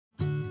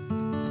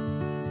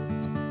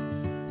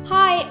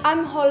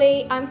I'm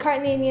Holly. I'm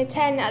currently in Year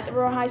 10 at the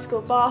Royal High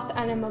School Bath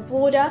and I'm a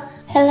boarder.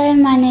 Hello,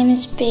 my name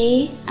is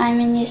Bea. I'm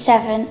in Year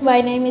 7.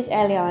 My name is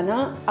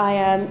Eliana. I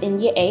am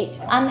in Year 8.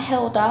 I'm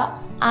Hilda.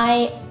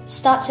 I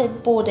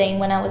started boarding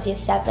when I was Year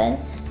 7.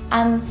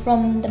 I'm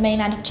from the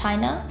mainland of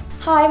China.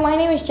 Hi, my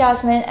name is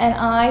Jasmine and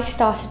I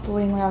started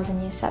boarding when I was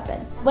in Year 7.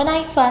 When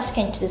I first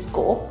came to the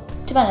school,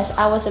 to be honest,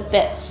 I was a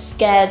bit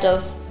scared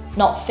of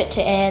not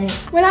fitting in.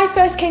 When I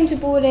first came to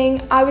boarding,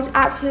 I was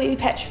absolutely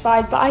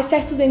petrified, but I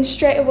settled in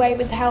straight away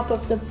with the help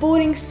of the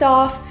boarding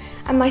staff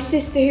and my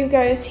sister who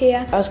goes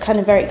here. I was kind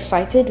of very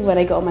excited when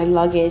I got my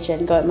luggage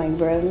and got my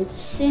room.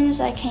 As soon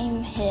as I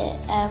came here,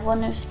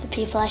 one of the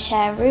people I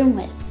share a room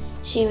with,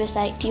 she was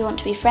like, "Do you want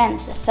to be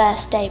friends?" the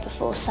first day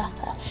before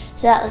supper.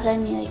 So that was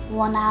only like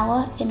 1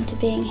 hour into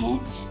being here.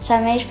 So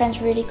I made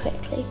friends really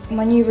quickly.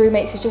 My new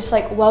roommates had just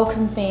like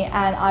welcomed me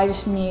and I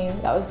just knew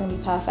that was going to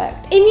be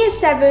perfect. In Year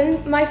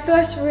 7, my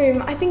first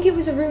room, I think it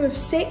was a room of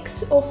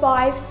 6 or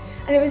 5,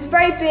 and it was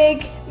very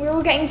big. We were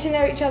all getting to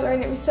know each other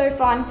and it was so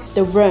fun.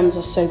 The rooms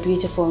are so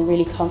beautiful and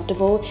really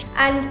comfortable.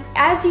 And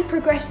as you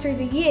progress through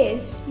the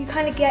years, you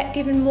kind of get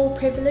given more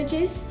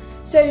privileges.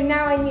 So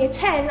now in Year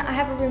 10, I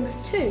have a room of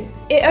 2.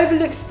 It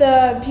overlooks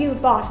the view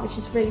of Bath, which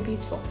is really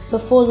beautiful.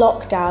 Before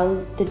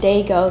lockdown, the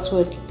day girls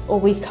would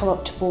always come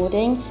up to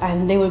boarding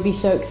and they would be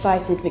so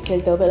excited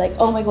because they'll be like,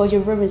 "Oh my god,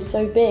 your room is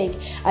so big.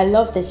 I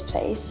love this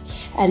place."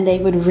 And they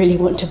would really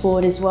want to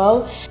board as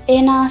well.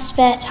 In our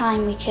spare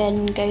time, we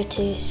can go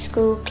to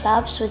school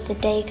clubs with the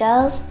day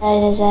girls.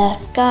 There's a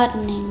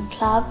gardening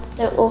club,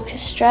 the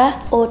orchestra,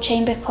 or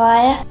chamber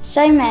choir.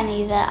 So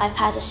many that I've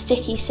had a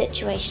sticky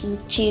situation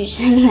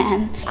choosing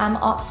them. I'm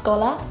an art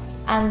scholar,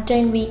 and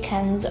during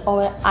weekends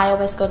I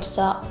always go to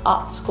the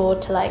art school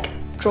to like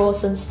draw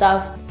some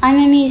stuff. I'm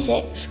a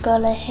music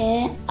scholar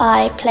here.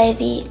 I play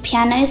the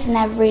pianos and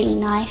they're really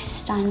nice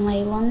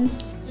Steinway ones.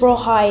 Royal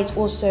High is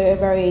also a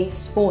very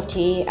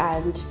sporty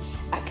and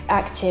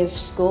active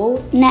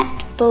school.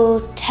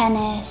 Netball,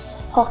 tennis,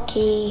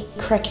 hockey,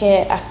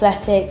 cricket,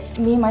 athletics.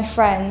 Me and my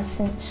friends,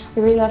 since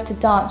we really love to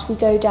dance, we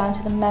go down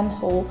to the Mem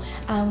Hall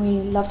and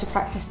we love to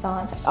practice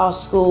dance. Our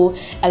school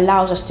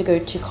allows us to go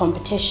to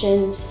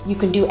competitions. You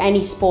can do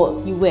any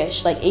sport you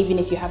wish, like even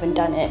if you haven't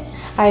done it.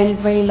 I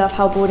really love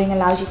how boarding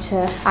allows you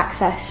to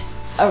access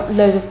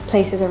loads of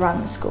places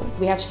around the school.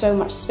 We have so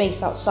much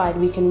space outside.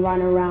 We can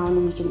run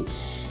around, we can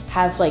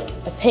have like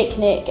a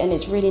picnic and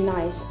it's really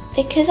nice.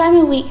 Because I'm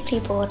a weekly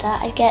boarder,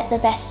 I get the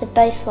best of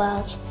both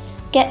worlds.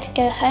 Get to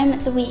go home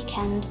at the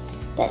weekend,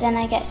 but then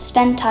I get to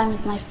spend time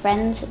with my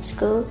friends at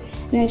school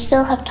and then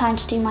still have time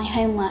to do my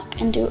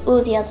homework and do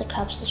all the other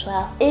clubs as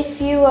well.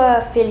 If you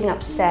are feeling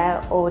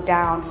upset or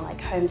down or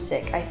like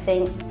homesick, I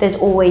think there's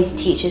always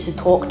teachers to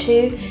talk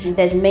to.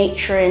 There's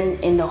matron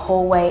in the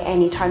hallway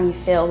anytime you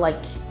feel like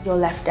you're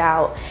left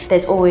out.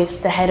 There's always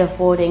the head of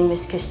boarding,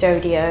 Miss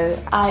Custodio.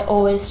 I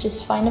always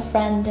just find a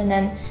friend and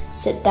then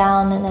sit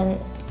down and then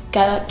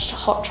get a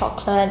hot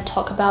chocolate and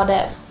talk about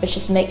it, which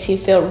just makes you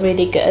feel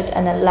really good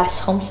and then less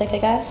homesick, I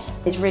guess.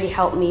 It's really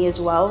helped me as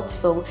well to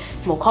feel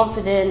more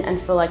confident and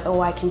feel like,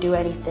 oh, I can do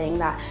anything,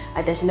 that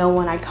there's no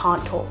one I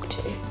can't talk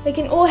to. They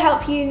can all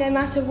help you no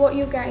matter what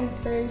you're going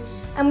through,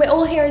 and we're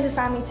all here as a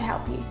family to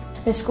help you.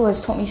 This school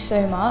has taught me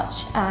so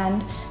much,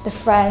 and the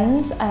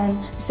friends and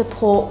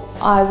support,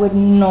 I would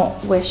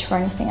not wish for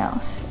anything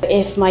else.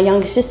 If my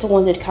younger sister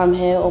wanted to come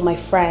here or my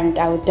friend,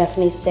 I would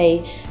definitely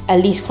say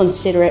at least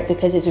consider it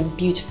because it's a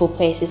beautiful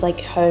place. It's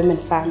like home and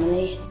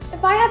family.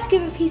 If I had to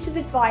give a piece of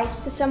advice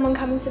to someone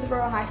coming to the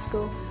Royal High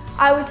School,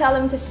 I would tell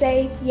them to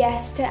say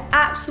yes to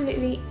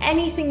absolutely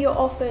anything you're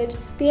offered.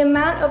 The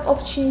amount of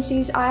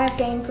opportunities I have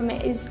gained from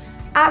it is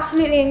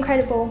absolutely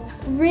incredible.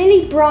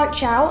 Really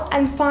branch out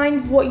and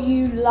find what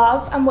you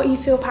love and what you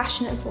feel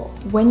passionate for.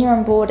 When you're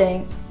on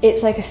boarding,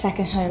 it's like a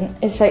second home.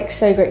 It's like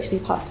so great to be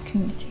part of the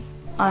community.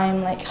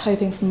 I'm like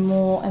hoping for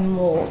more and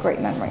more great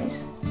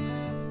memories.